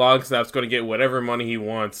Matty Longstaff's going to get whatever money he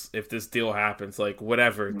wants if this deal happens. Like,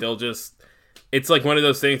 whatever. They'll just, it's like one of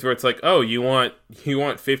those things where it's like, oh, you want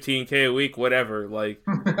 $15K a week, whatever. Like,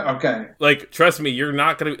 okay. Like, trust me, you're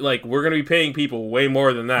not going to, like, we're going to be paying people way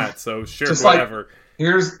more than that. So sure, just whatever.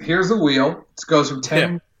 Like, here's a wheel. It goes from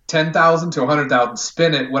 10,000 to 100,000.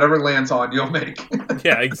 Spin it. Whatever lands on, you'll make.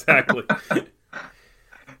 Yeah, exactly.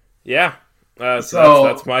 Yeah. So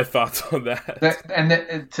that's my thoughts on that.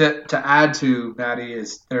 And to add to Matty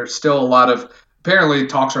is there's still a lot of, apparently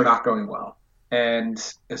talks are not going well. And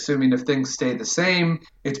assuming if things stay the same,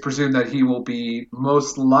 it's presumed that he will be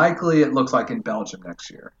most likely, it looks like, in Belgium next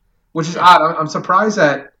year. Which is odd. I'm surprised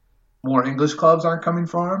that more English clubs aren't coming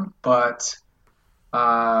for him, but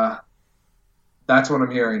that's what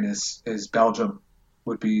I'm hearing is Belgium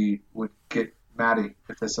would get Matty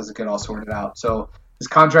if this doesn't get all sorted out. So his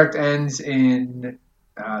contract ends in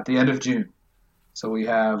the end of June. So we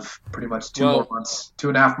have pretty much 2.5 months.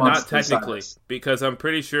 Not technically, because I'm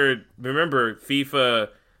pretty sure, remember, FIFA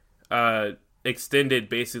extended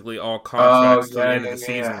basically all contracts to the end of the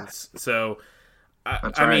seasons. So,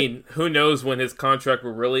 I mean, who knows when his contract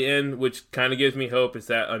will really end, which kind of gives me hope is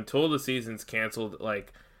that until the season's canceled,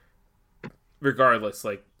 like, regardless,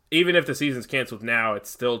 like, even if the season's canceled now, it's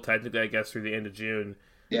still technically, I guess, through the end of June.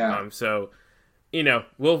 Yeah. So, you know,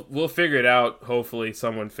 we'll figure it out. Hopefully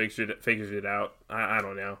someone figures it out. I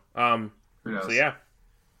don't know. Who knows? So, yeah.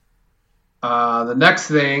 The next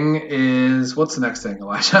thing is... What's the next thing,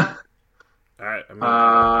 Elijah? All right.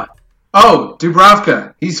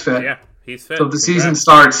 Dubravka. He's fit. Yeah, he's fit. So if the season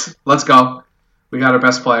starts, let's go. We got our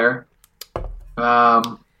best player.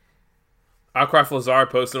 Akraf Lazar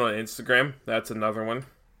posted on Instagram. That's another one.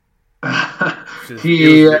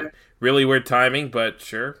 Really weird timing, but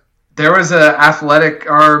sure. There was an athletic,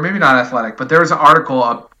 or maybe not athletic, but there was an article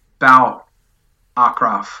about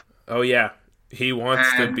Akraf. Oh, yeah. He wants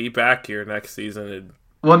to be back here next season.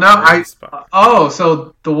 So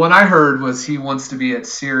the one I heard was he wants to be at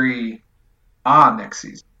Serie A next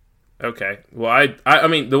season. Okay. Well, I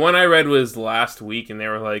mean, the one I read was last week, and they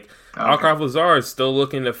were like, Akraf Lazar is still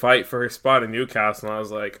looking to fight for his spot in Newcastle. And I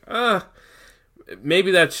was like,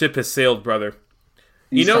 maybe that ship has sailed, brother.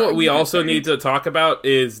 You know what we also need to talk about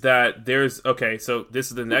is that so this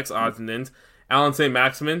is the next odds and ends. Alan St.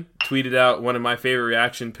 Maximin tweeted out one of my favorite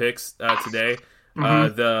reaction picks today.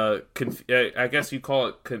 I guess you call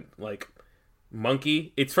it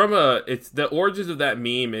monkey. It's the origins of that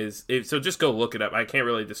meme so just go look it up. I can't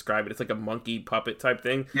really describe it. It's like a monkey puppet type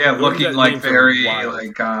thing. Yeah, looking like very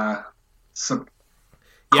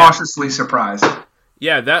cautiously surprised.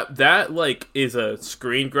 Yeah, that like is a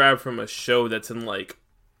screen grab from a show that's in like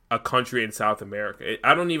a country in South America.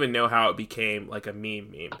 I don't even know how it became like a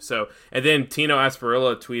meme. So, and then Tino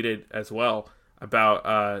Asparilla tweeted as well about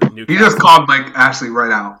Newcastle. He just called like Ashley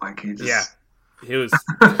right out. Like he just it was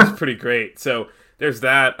pretty great. So there's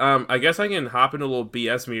that. I guess I can hop in a little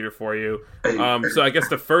BS meter for you. So I guess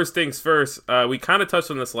the first things first. We kind of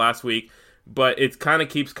touched on this last week, but it kind of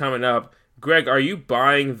keeps coming up. Greg, are you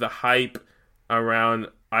buying the hype around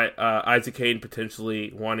Isaac Hayden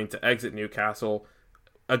potentially wanting to exit Newcastle?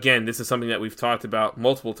 Again, this is something that we've talked about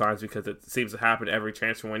multiple times because it seems to happen every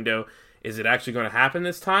transfer window. Is it actually going to happen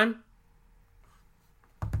this time?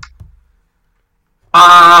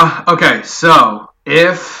 Okay, so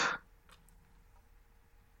if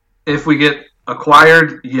we get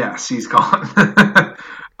acquired, yes, he's gone.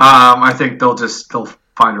 I think they'll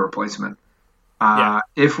find a replacement.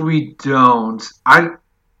 If we don't,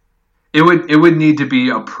 it would need to be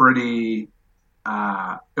a pretty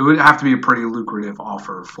it would have to be a pretty lucrative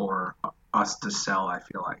offer for us to sell, I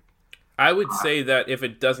feel like. I would say that if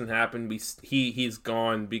it doesn't happen, he's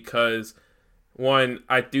gone because, one,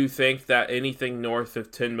 I do think that anything north of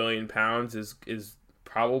 £10 million is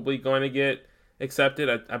probably going to get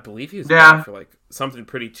accepted. I believe he's gone for like something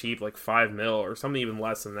pretty cheap, like $5 million or something even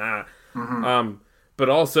less than that. Mm-hmm. But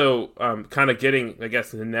also, kind of getting, I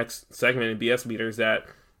guess, in the next segment in BS Meters that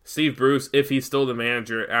Steve Bruce, if he's still the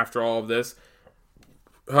manager after all of this,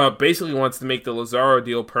 basically wants to make the Lazaro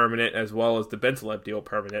deal permanent as well as the Bentaleb deal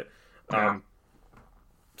permanent.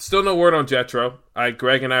 Still no word on Jetro.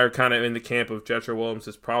 Greg and I are kind of in the camp of Jetro Williams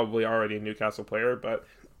is probably already a Newcastle player. But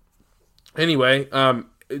anyway,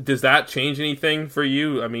 does that change anything for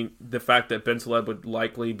you? I mean, the fact that Bentaleb would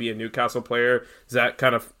likely be a Newcastle player, does that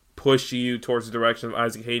kind of push you towards the direction of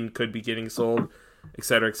Isaac Hayden could be getting sold, et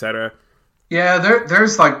cetera, et cetera? Yeah,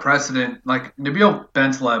 there's like precedent. Like Nabil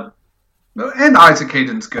Bentaleb and Isaac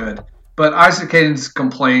Hayden's good, but Isaac Hayden's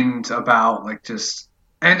complained about like just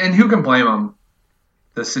and who can blame him?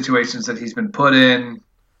 The situations that he's been put in.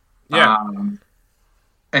 Yeah.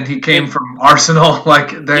 And he came from Arsenal.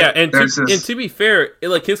 Like and to be fair,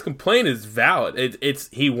 like his complaint is valid. It's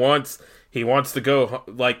he wants to go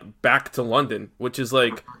like back to London, which is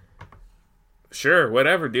like, sure,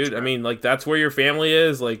 whatever, dude. I mean, like that's where your family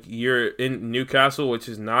is. Like you're in Newcastle, which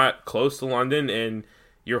is not close to London, and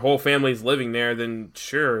your whole family's living there. Then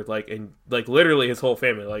sure, like and like literally his whole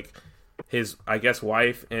family, like his, I guess,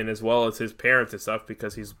 wife and as well as his parents and stuff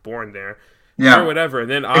because he's born there. Yeah, sure, whatever. And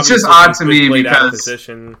then it's just odd to me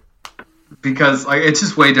because like it's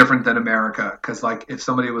just way different than America. Because like if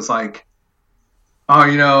somebody was like, oh,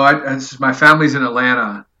 you know, my family's in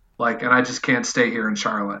Atlanta, like, and I just can't stay here in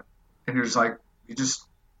Charlotte, and you're just like, you just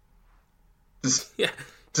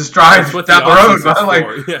drive down the road,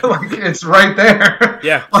 like it's right there.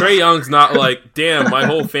 Yeah, Trae Young's not like, damn, my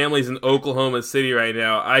whole family's in Oklahoma City right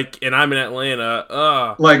now. And I'm in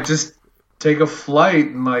Atlanta. Like, just take a flight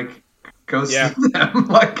and like go see them.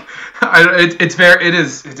 Like, it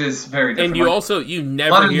is very different. And you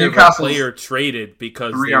never hear of a player traded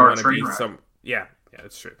because they want to be some. Yeah,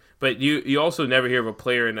 that's true. But you also never hear of a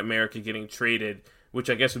player in America getting traded, which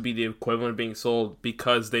I guess would be the equivalent of being sold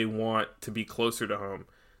because they want to be closer to home.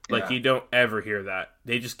 Like, you don't ever hear that.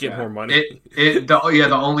 They just get more money.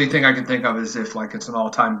 The only thing I can think of is if, like, it's an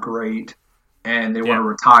all-time great and they want to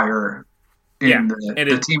retire in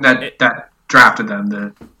the team that drafted them,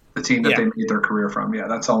 the team that they made their career from. Yeah,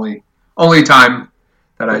 that's only time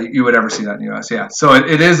that you would ever see that in the U.S. Yeah, so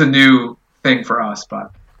it is a new thing for us,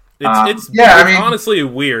 but it's honestly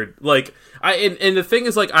weird. Like, and the thing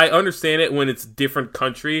is, like, I understand it when it's different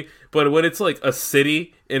country, but when it's like a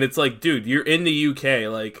city and it's like, dude, you're in the UK,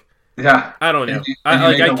 like, I don't know.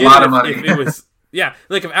 I get it if it was,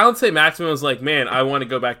 like if Alan St. Maximin was like, man, I want to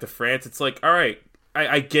go back to France. It's like, all right,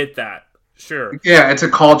 I get that, sure. Yeah, it's a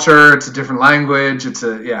culture, it's a different language,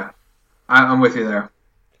 I'm with you there.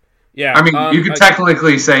 Yeah, I mean, you could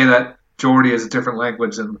technically say that Geordie is a different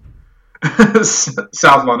language than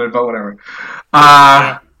South London, but whatever.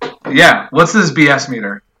 What's this BS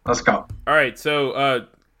meter? Let's go. All right, so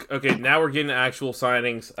okay, now we're getting to actual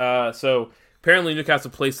signings. So apparently Newcastle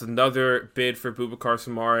placed another bid for Boubacar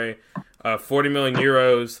Soumaré, 40 million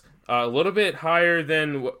euros, a little bit higher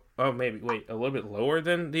than maybe wait, a little bit lower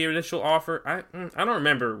than the initial offer. I don't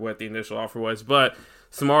remember what the initial offer was, but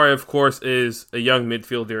Soumaré, of course, is a young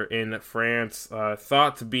midfielder in France,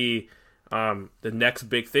 thought to be the next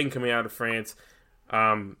big thing coming out of France.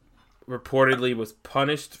 Reportedly was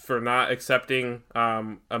punished for not accepting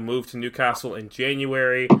a move to Newcastle in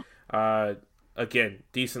January. Again,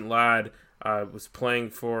 decent lad. Was playing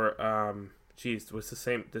for was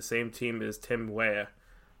the same team as Tim Weah.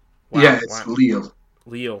 Wow, yeah, it's Lille.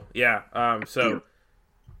 Lille, yeah. Lille.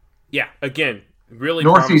 Yeah, again, really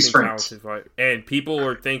Northeast promising, talented, and people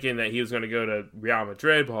were thinking that he was going to go to Real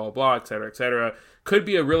Madrid, blah, blah, blah, et cetera, et cetera. Could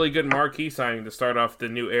be a really good marquee signing to start off the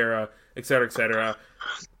new era, et cetera, et cetera.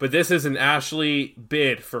 But this is an Ashley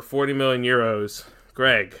bid for 40 million euros.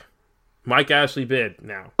 Greg, Mike Ashley bid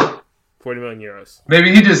now. 40 million euros.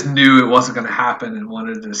 Maybe he just knew it wasn't going to happen and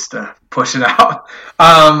wanted just to push it out.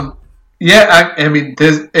 Yeah, I mean,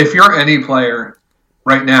 if you're any player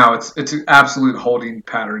right now, it's an absolute holding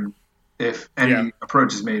pattern if any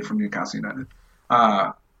approach is made from Newcastle United.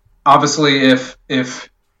 Obviously, if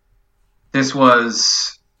this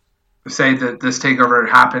was, say that this takeover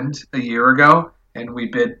happened a year ago and we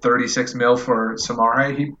bid 36 mil for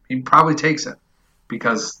Soumaré, he probably takes it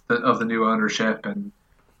because of the new ownership, and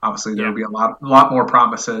obviously there will be a lot more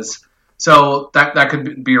promises. So that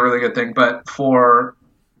could be a really good thing. But for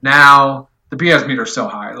now, the BS meter is so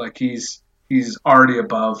high. Like he's already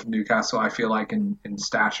above Newcastle, I feel like, in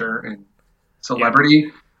stature and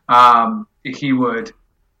celebrity. Yeah. He would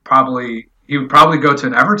probably go to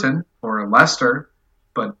an Everton or a Leicester,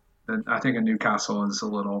 but I think a Newcastle is a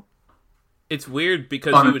little. It's weird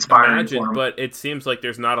because you would imagine, but it seems like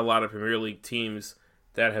there's not a lot of Premier League teams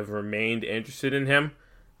that have remained interested in him.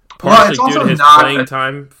 Partially due to his playing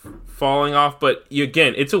time falling off, but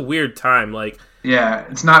again, it's a weird time. Like, yeah,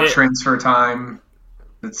 it's not transfer time.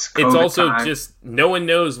 It's also time. Just no one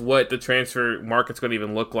knows what the transfer market's going to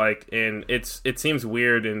even look like, and it seems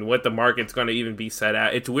weird, and what the market's going to even be set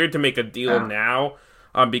at. It's weird to make a deal now,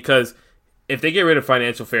 because if they get rid of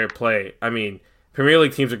financial fair play, I mean, Premier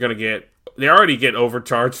League teams are going to they already get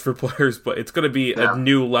overcharged for players, but it's going to be a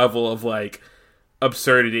new level of like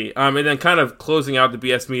absurdity. And then kind of closing out the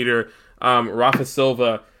BS meter, Rafa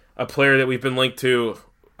Silva, a player that we've been linked to,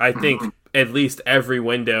 I think, at least every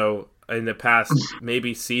window in the past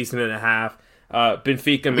maybe season and a half.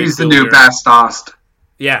 Benfica midfielder. He's the new Bastos.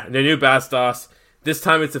 Yeah, the new Bastos. This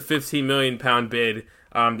time it's a £15 million bid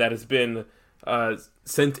that has been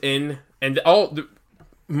sent in. And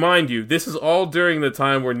mind you, this is all during the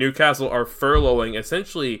time where Newcastle are furloughing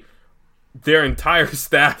essentially their entire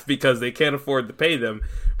staff because they can't afford to pay them,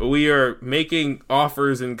 but we are making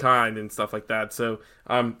offers in kind and stuff like that. So,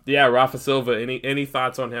 Rafa Silva. Any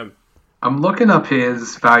thoughts on him? I'm looking up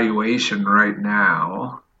his valuation right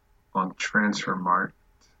now on Transfermarkt,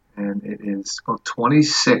 and it is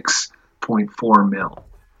 26.4 mil.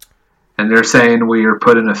 And they're saying we are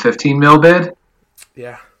putting a 15 mil bid.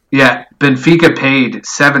 Yeah. Yeah. Benfica paid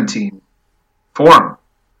 17 for him.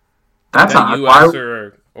 That's a US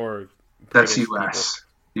or that's US.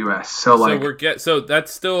 People. US. So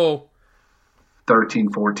that's still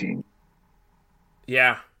 13, 14.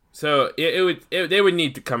 Yeah. So they would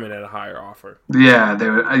need to come in at a higher offer. Yeah, they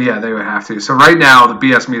would. They would have to. So right now the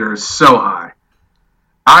BS meter is so high.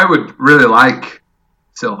 I would really like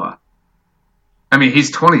Silva. I mean,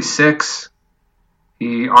 he's 26.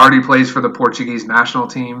 He already plays for the Portuguese national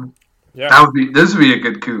team. Yeah, this would be a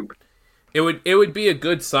good coup. It would be a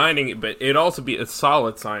good signing, but it'd also be a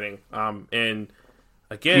solid signing. And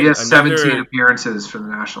again, he has 17 appearances for the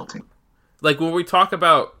national team. Like when we talk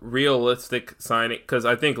about realistic signing, because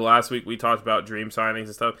I think last week we talked about dream signings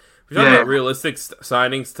and stuff. We talk about realistic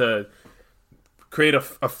signings to create a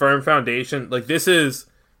firm foundation. Like this is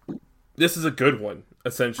a good one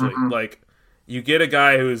essentially. Mm-hmm. Like you get a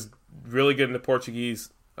guy who's really good in the Portuguese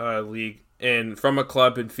league and from a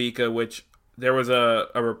club Benfica, which there was a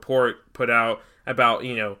report put out about,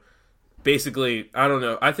 basically, I don't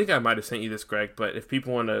know. I think I might have sent you this, Greg, but if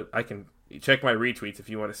people want to, I can check my retweets if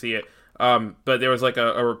you want to see it. But there was like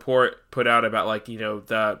a report put out about like,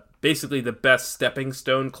 basically the best stepping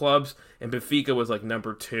stone clubs, and Benfica was like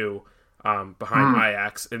number 2 behind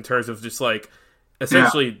Ajax in terms of just like,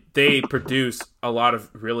 essentially they produce a lot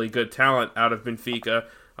of really good talent out of Benfica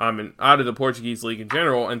and out of the Portuguese league in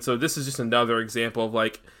general. And so this is just another example of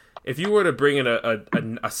like, if you were to bring in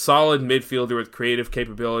a solid midfielder with creative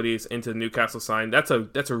capabilities into the Newcastle sign, that's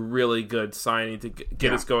a really good signing to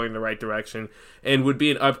get us going in the right direction and would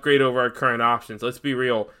be an upgrade over our current options. Let's be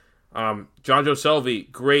real. Jonjo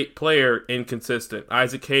Shelvey, great player, inconsistent.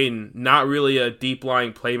 Isaac Hayden, not really a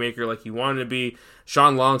deep-lying playmaker like he wanted to be.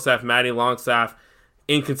 Sean Longstaff, Matty Longstaff,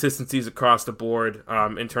 inconsistencies across the board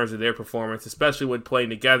in terms of their performance, especially when playing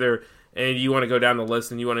together. And you want to go down the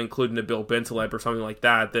list and you want to include Nabil Bentaleb or something like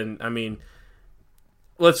that, then, I mean,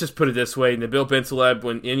 let's just put it this way. Nabil Bentaleb,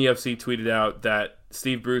 when NUFC tweeted out that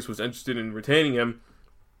Steve Bruce was interested in retaining him,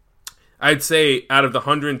 I'd say out of the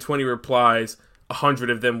 120 replies, 100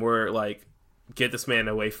 of them were like, get this man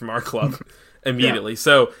away from our club immediately. Yeah.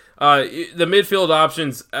 So the midfield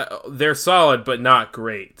options, they're solid, but not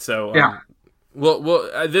great. So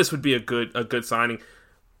well, this would be a good signing.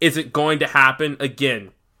 Is it going to happen?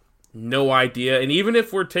 Again, no idea. And even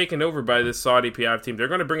if we're taken over by this Saudi PIF team, they're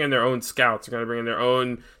going to bring in their own scouts. They're going to bring in their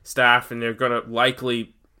own staff, and they're going to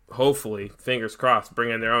likely, hopefully, fingers crossed,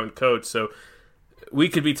 bring in their own coach. So we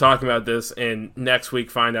could be talking about this and next week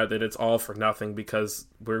find out that it's all for nothing because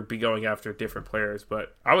we'll be going after different players.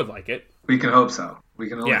 But I would like it. We can hope so. We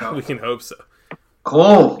can hope so.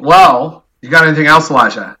 Cool. Well, you got anything else,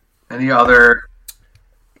 Elijah? Any other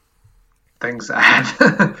things to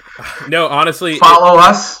add? No, honestly. Follow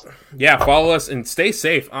us. Yeah, follow us and stay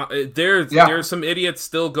safe. There's some idiots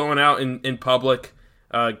still going out in public.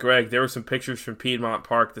 Greg, there were some pictures from Piedmont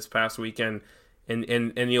Park this past weekend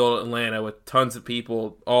in the old Atlanta with tons of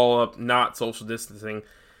people all up, not social distancing.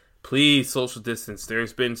 Please social distance.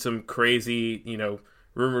 There's been some crazy,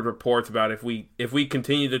 rumored reports about if we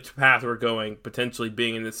continue the path we're going, potentially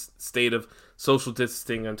being in this state of social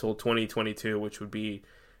distancing until 2022, which would be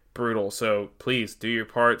brutal. So please do your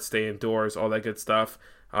part, stay indoors, all that good stuff.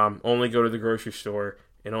 Only go to the grocery store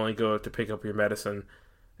and only go to pick up your medicine.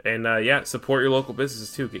 And support your local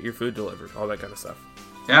businesses too. Get your food delivered, all that kind of stuff.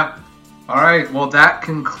 Yeah. All right. Well, that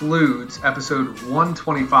concludes episode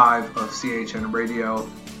 125 of CHN Radio.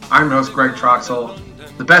 I'm your host, Greg Troxel.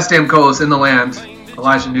 The best damn co-host in the land,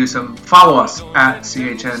 Elijah Newsom. Follow us at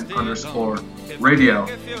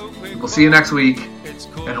CHN_radio. We'll see you next week,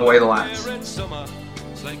 and away the lads.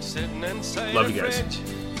 Love you guys.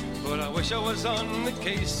 But I wish I was on the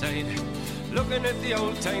quayside, looking at the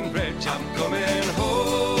old town bridge. I'm coming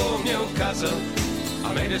home, Newcastle.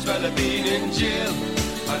 I might as well have been in jail.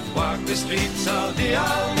 I'd walk the streets all day,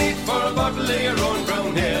 I'll need for a bottle of your own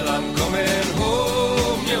brown ale. I'm coming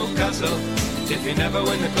home, Newcastle. If you never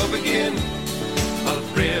win the club again, I'll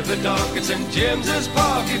brave the dark at St. James's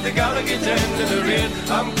Park if the Gallagher's end in the rain.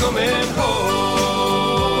 I'm coming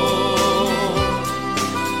home.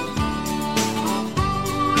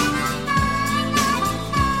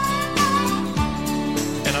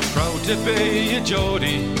 And I'm proud to be a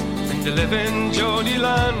Geordie and to live in Geordie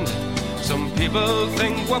land. Some people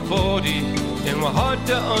think we're bawdy and we're hard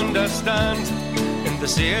to understand, and they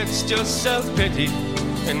say it's just self-pity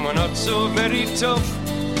and we're not so very tough,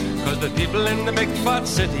 cause the people in the big fat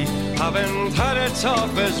city haven't had it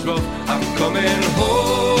half as rough. I'm coming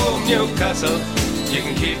home, Newcastle. You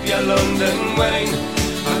can keep your London wine.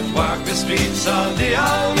 I'd walk the streets all day,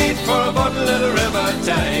 I'll meet for a bottle of the River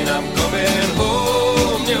Tyne. I'm coming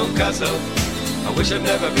home, Newcastle. I wish I'd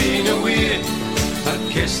never been away.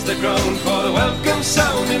 I'd kiss the ground for the welcome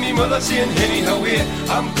sound and me mother saying, hey, how are you?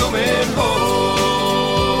 I'm coming home.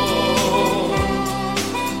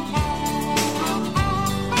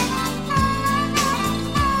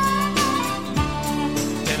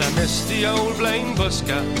 And I miss the old blind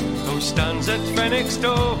busker who stands at Fenwick's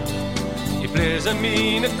door. He plays a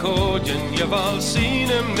mean accordion, you've all seen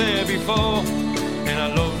him there before. And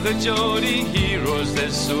I love the Geordie heroes,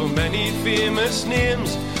 there's so many famous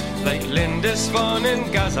names, like Lindisfarne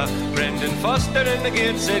and Gaza, Brendan Foster and the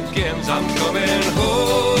Gateshead Games. I'm coming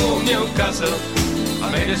home, Newcastle.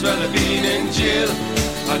 I might as well have been in jail.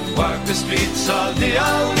 I'd walk the streets all day,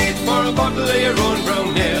 I'll need for a bottle of your own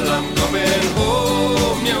brown ale. I'm coming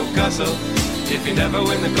home, Newcastle. If you never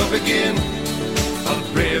win the cup again, I'll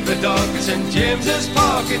brave the dark at St. James's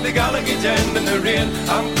Park at the Gallagher's end in the rain.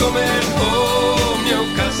 I'm coming home,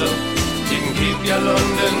 Newcastle. You can keep your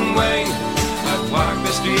London wine. I'd walk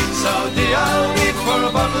the streets all day, I'll need for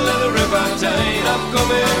a bottle of the River Tyne. I'm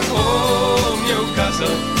coming home,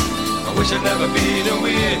 Newcastle. I wish I'd never been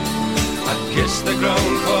away. I'd kiss the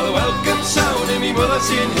ground for the welcome sound and me mother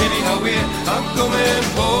saying, hey, how are you? I'm coming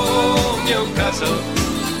home, Newcastle.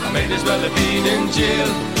 I might as well have been in jail.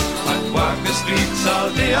 I'd walk the streets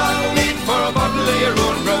all day, I'll need for a bottle of your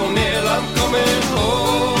own brown ale. I'm coming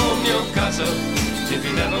home, Newcastle. If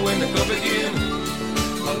you never win the cup again,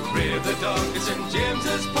 I'll brave the dark at St.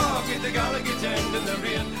 James's Park at the Gallagher's end in the rain.